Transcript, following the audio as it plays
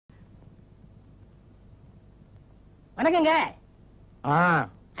வணக்கங்க.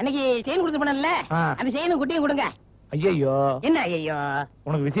 அன்னைக்கு செயின் கொடுத்து பண்ணல, அந்த செயினும் குட்டியும் கொடுங்க. ஐயோ என்ன ஐயோ,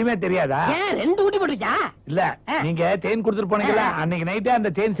 உனக்கு விஷயமே தெரியாதா? ஏன் 2 குட்டி போட்டுச்சா? இல்ல, நீங்க செயின் கொடுத்துட்டு போனீங்கல்ல, அன்னைக்கு நைட்டே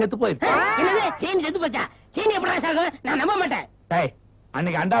அந்த செயின் செத்து போயிடுச்சு. என்னது செயின் செத்து போச்சா? செயின் எப்படா சாகும்? நான் நம்ப மாட்டேன். டேய்,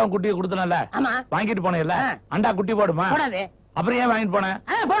 அன்னைக்கு அண்டாவும் குட்டியை கொடுத்தனல்ல, வாங்கிட்டு போனேல்ல, அண்டா குட்டி போடுமா? போடாது. அப்புறம் ஏன் வாங்கிட்டு போனேன்?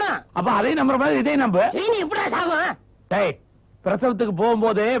 போடும். அப்ப அதையும் நம்புற மாதிரி இதையும் நம்பு. செயின் எப்படா சாகும்? டேய், பிரசவத்துக்கு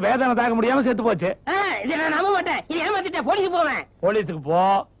போகும்போது வேதனை தாங்க முடியாம செத்து போச்சு. இதை நான் நம்ப மாட்டேன். இது ஏமாத்திட்டேன். போலீஸுக்கு போவேன். போலீஸுக்கு போ,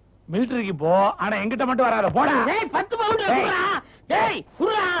 மிலிட்டரிக்கு போ, ஆனா எங்கிட்ட மட்டும் வராத. போடா. 10 பவுண்ட் குடுறா. டேய்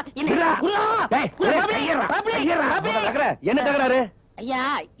குடுறா. என்ன தகராறு? ஐயா,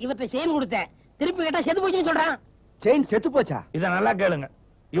 இவர்ட்ட செயின் கொடுத்தேன், திருப்பி கேட்டா செத்து போச்சுன்னு சொல்றான். செயின் செத்து போச்சா? இத நல்லா கேளுங்க.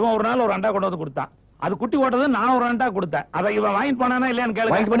 இவன் ஒரு நாள் ஒரு அண்டா கொண்டு வந்து கொடுத்தான். அது குட்டி போட்டது நான் ஒரு அண்டா கொடுத்தேன். அதை இவன் வாங்கிட்டு போனானா இல்லையான்னு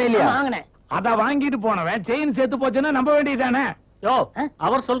கேளுங்க. வாங்கிட்டு போனே இல்லையா? வாங்கினேன். அத வாங்கிட்டு போனவன் செயின் செத்து போச்சுன்னா நம்ப வேண்டியதானே? யோ,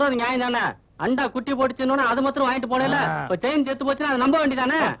 அவர் சொல்றது நியாயம் தானே. அண்டா குட்டி போட்டுச்சுன்னு அது மாத்திரம் வாங்கிட்டு போனேல, இப்ப செயின் செத்து போச்சுன்னா அதை நம்ப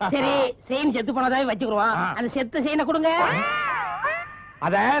வேண்டியதானே? சரி, செயின் செத்து போனதாவே வச்சுக்குருவோம். அந்த செத்த செயினை கொடுங்க.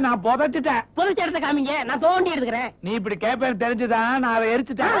 அத நான் புதைச்சிட்டேன். புதைச்ச இடத்த காமிங்க, நான் தோண்டி எடுத்துக்கிறேன். நீ இப்படி கேப்பேன்னு தெரிஞ்சுதான் நான் அதை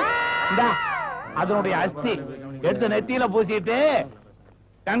எரிச்சுட்டேன். இந்தா, அதனுடைய அஸ்தி எடுத்து நெத்தியில பூசிட்டு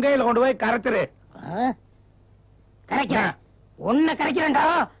கங்கையில கொண்டு போய் கரைச்சிரு. கரைக்கிறேன். உன்னை கரைக்கிறேன்டா.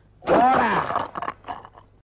 போட.